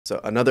So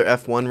another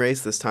F1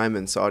 race, this time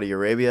in Saudi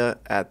Arabia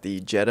at the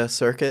Jeddah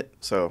circuit.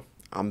 So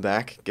I'm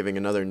back giving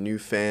another new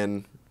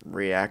fan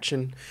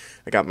reaction.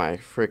 I got my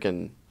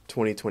freaking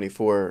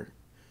 2024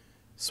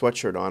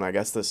 sweatshirt on. I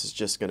guess this is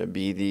just going to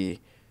be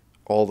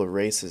all the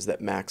races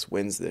that Max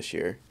wins this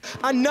year.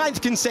 A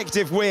ninth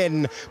consecutive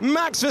win.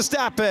 Max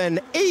Verstappen,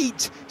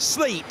 eat,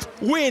 sleep,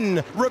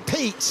 win,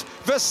 repeat.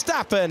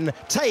 Verstappen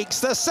takes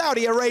the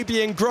Saudi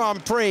Arabian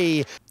Grand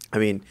Prix. I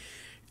mean,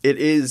 it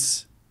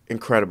is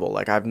incredible.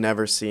 Like, I've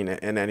never seen it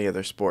in any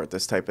other sport,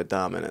 this type of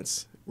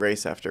dominance,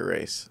 race after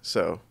race.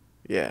 So,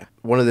 yeah.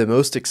 One of the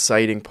most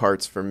exciting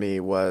parts for me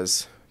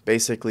was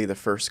basically the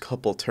first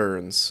couple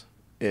turns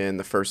in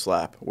the first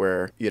lap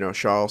where,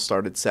 Charles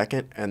started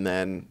second and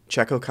then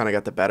Checo kind of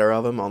got the better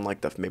of him on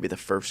like maybe the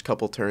first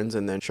couple turns,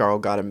 and then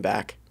Charles got him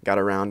back, got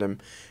around him,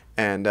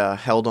 and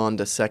held on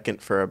to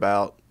second for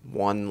about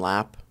one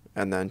lap,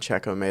 and then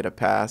Checo made a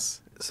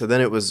pass. So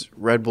then it was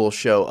Red Bull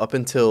show up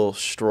until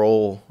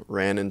Stroll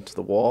ran into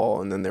the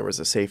wall, and then there was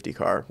a safety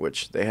car,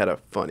 which they had a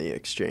funny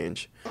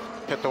exchange.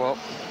 Hit the wall.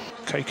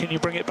 Okay, can you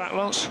bring it back,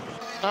 Lance?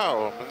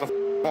 No, in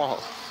the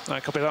wall.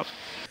 No, copy that.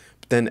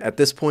 Then at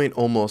this point,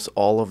 almost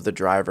all of the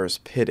drivers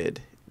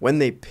pitted. When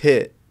they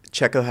pit,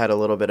 Checo had a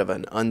little bit of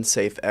an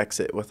unsafe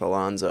exit with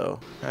Alonso.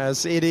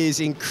 As it is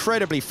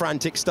incredibly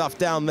frantic stuff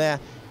down there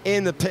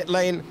in the pit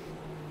lane.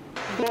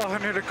 Oh, I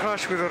nearly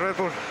crashed with a Red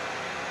Bull.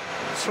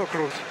 So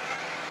close.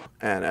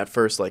 And at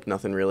first, like,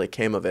 nothing really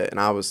came of it.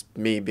 And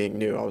me being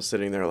new, I was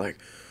sitting there like,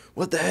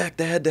 what the heck?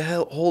 They had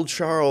to hold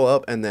Charles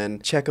up. And then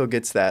Checo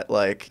gets that,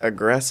 like,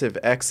 aggressive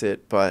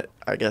exit. But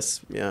I guess,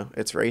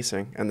 it's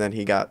racing. And then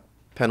he got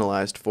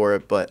penalized for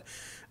it. But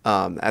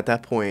at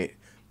that point,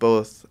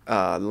 both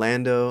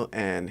Lando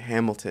and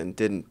Hamilton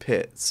didn't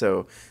pit.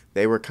 So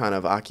they were kind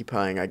of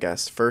occupying, I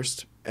guess,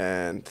 first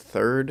and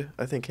third.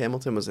 I think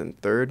Hamilton was in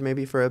third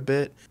maybe for a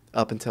bit,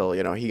 up until,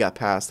 he got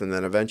passed, and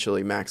then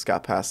eventually Max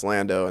got past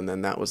Lando, and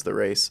then that was the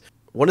race.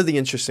 One of the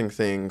interesting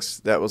things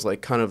that was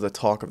like kind of the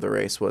talk of the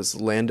race was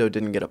Lando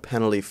didn't get a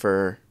penalty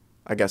for,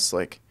 I guess,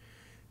 like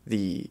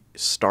the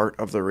start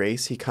of the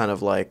race. He kind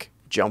of like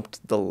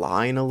jumped the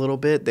line a little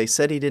bit. They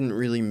said he didn't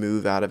really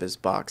move out of his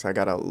box. I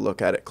gotta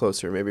look at it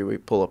closer. Maybe we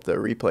pull up the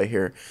replay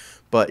here.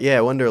 But yeah,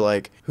 I wonder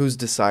like who's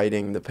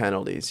deciding the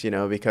penalties,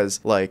 because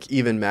like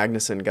even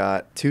Magnussen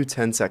got 2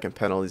 10-second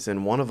penalties,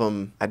 and one of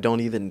them I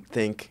don't even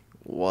think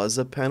was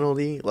a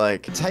penalty.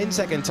 Like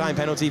 10-second time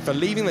penalty for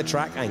leaving the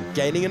track and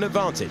gaining an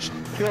advantage.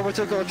 You want me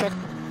to go check?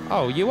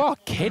 Oh, you are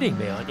kidding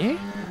me, aren't you?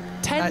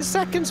 10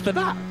 seconds for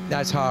that?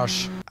 That's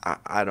harsh.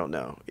 I don't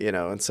know,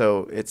 and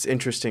so it's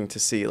interesting to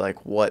see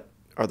like what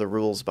are the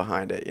rules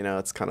behind it.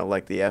 It's kind of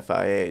like the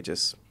FIA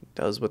just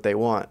does what they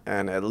want,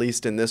 and at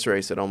least in this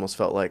race it almost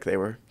felt like they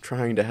were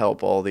trying to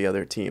help all the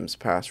other teams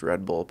pass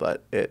Red Bull,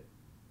 but it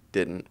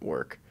didn't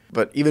work.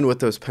 But even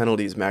with those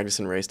penalties,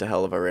 Magnussen raced a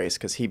hell of a race,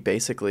 because he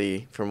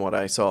basically, from what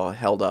I saw,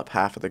 held up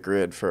half of the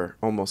grid for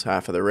almost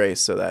half of the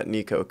race so that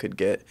Nico could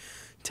get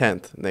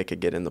 10th and they could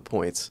get in the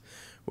points,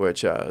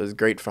 which was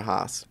great for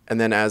Haas. And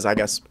then, as I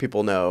guess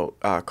people know,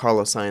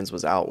 Carlos Sainz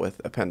was out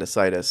with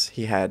appendicitis.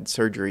 He had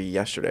surgery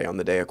yesterday on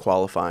the day of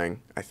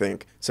qualifying, I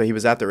think. So he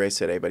was at the race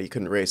today, but he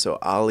couldn't race. So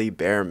Ollie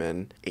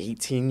Bearman,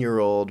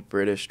 18-year-old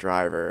British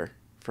driver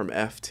from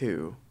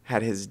F2,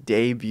 had his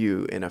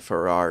debut in a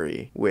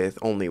Ferrari with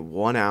only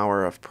 1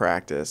 hour of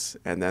practice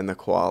and then the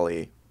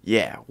quali.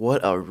 Yeah,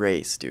 what a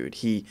race, dude.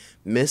 He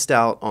missed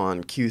out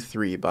on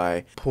Q3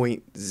 by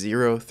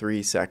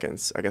 0.03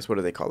 seconds. I guess, what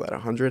do they call that,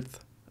 100th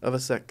of a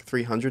sec,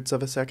 300ths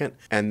of a second?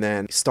 And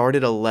then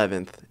started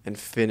 11th and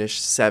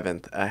finished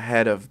 7th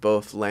ahead of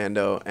both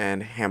Lando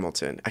and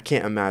Hamilton. I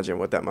can't imagine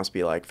what that must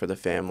be like for the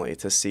family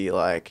to see,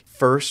 like,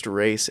 first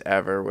race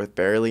ever with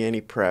barely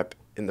any prep,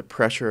 in the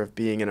pressure of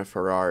being in a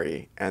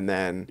Ferrari, and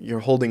then you're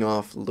holding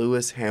off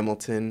Lewis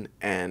Hamilton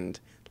and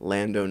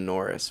Lando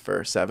Norris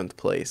for 7th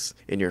place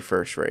in your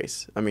first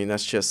race. I mean,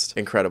 that's just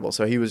incredible.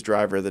 So he was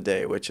driver of the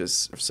day, which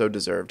is so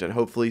deserved, and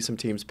hopefully some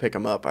teams pick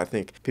him up. I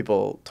think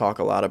people talk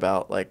a lot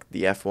about like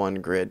the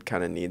F1 grid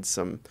kind of needs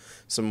some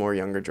more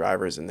younger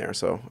drivers in there,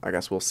 so I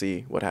guess we'll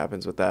see what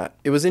happens with that.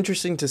 It was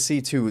interesting to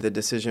see too the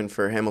decision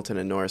for Hamilton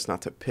and Norris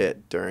not to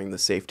pit during the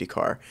safety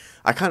car.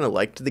 I kind of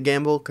liked the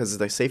gamble because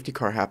the safety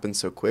car happened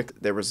so quick.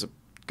 There was a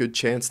good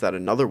chance that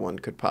another one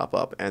could pop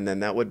up, and then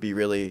that would be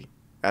really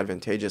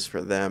advantageous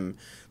for them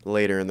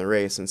later in the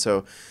race. And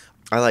so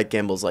I like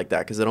gambles like that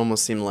because it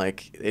almost seemed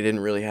like they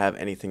didn't really have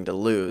anything to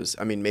lose.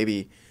 I mean,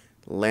 maybe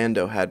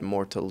Lando had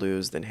more to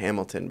lose than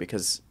Hamilton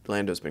because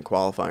Lando's been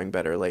qualifying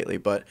better lately,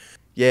 but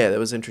yeah, that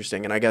was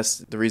interesting. And I guess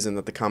the reason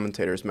that the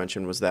commentators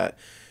mentioned was that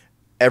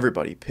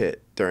everybody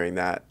pit during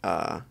that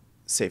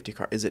safety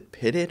car. Is it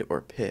pitted or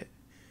pit?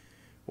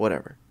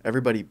 Whatever.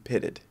 Everybody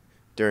pitted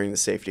during the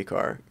safety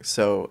car.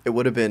 So it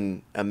would have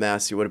been a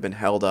mess. You would have been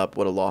held up,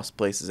 would have lost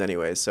places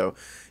anyways. So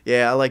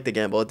yeah, I like the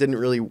gamble. It didn't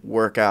really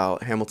work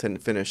out. Hamilton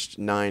finished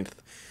 9th,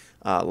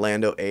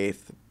 Lando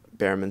 8th,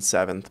 Bearman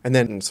 7th. And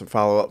then some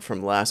follow-up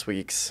from last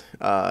week's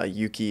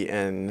Yuki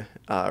and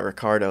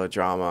Ricciardo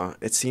drama.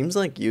 It seems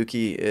like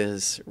Yuki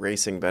is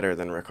racing better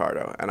than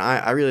Ricciardo. And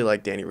I really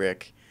like Danny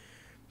Rick.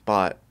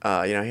 but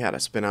you know, he had a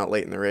spin out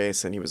late in the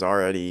race and he was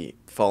already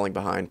falling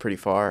behind pretty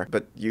far.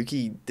 But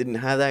Yuki didn't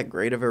have that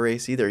great of a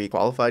race either. He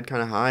qualified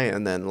kind of high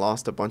and then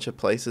lost a bunch of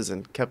places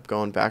and kept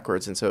going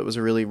backwards, and so it was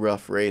a really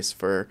rough race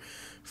for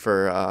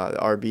the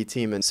RB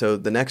team. And so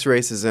the next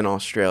race is in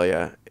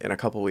Australia in a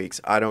couple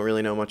weeks. I don't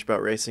really know much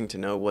about racing to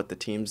know what the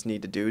teams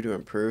need to do to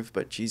improve,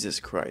 but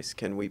Jesus Christ,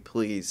 can we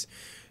please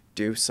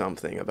do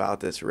something about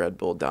this Red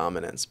Bull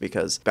dominance?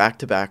 Because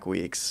back-to-back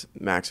weeks,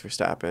 Max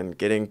Verstappen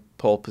getting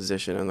pole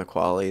position in the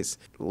qualies,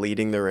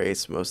 leading the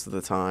race most of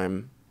the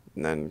time,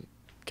 and then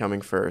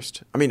coming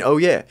first. I mean, oh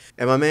yeah,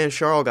 and my man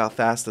Charles got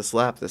fastest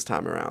lap this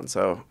time around,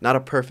 so not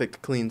a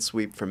perfect clean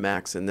sweep for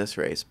Max in this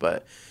race,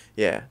 but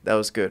yeah, that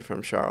was good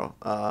from Charles.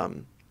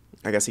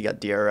 I guess he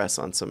got DRS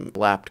on some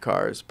lapped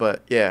cars,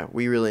 but yeah,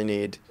 we really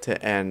need to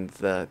end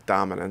the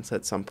dominance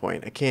at some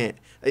point.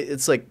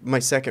 It's like my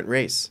second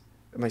race.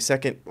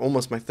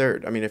 Almost my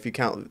third. I mean, if you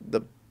count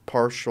the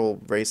partial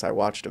race I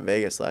watched in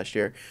Vegas last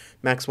year,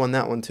 Max won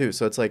that one too.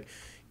 So it's like,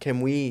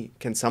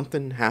 can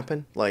something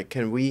happen? Like,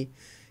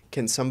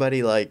 can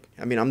somebody, like,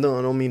 I mean, I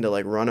don't mean to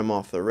like run him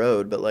off the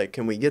road, but like,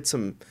 can we get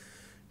some,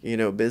 you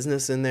know,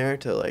 business in there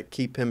to like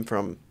keep him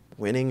from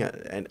winning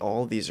at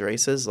all these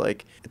races?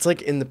 Like, it's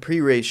like in the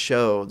pre-race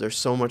show, there's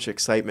so much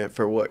excitement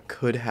for what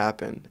could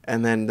happen,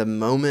 and then the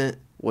moment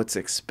what's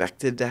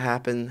expected to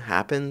happen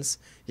happens,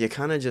 you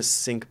kind of just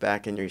sink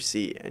back in your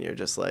seat and you're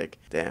just like,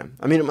 damn.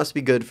 I mean, it must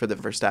be good for the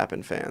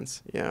Verstappen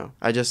fans, you know.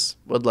 I just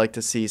would like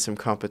to see some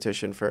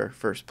competition for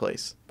first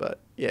place. But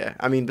yeah,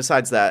 I mean,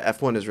 besides that,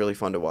 F1 is really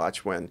fun to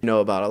watch when you know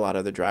about a lot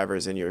of the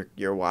drivers and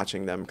you're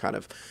watching them kind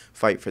of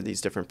fight for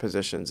these different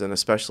positions. And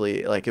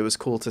especially, like, it was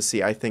cool to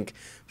see, I think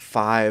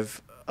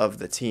 5 of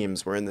the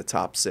teams were in the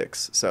top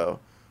 6. So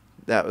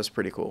that was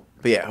pretty cool.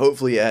 But yeah,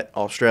 hopefully at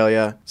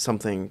Australia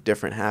something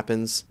different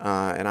happens,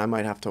 and I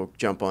might have to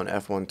jump on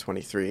F1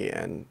 23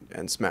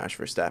 and smash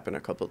Verstappen a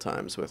couple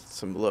times with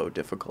some low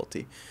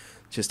difficulty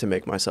just to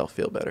make myself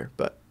feel better.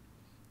 But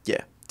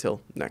yeah,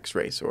 till next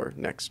race or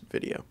next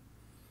video.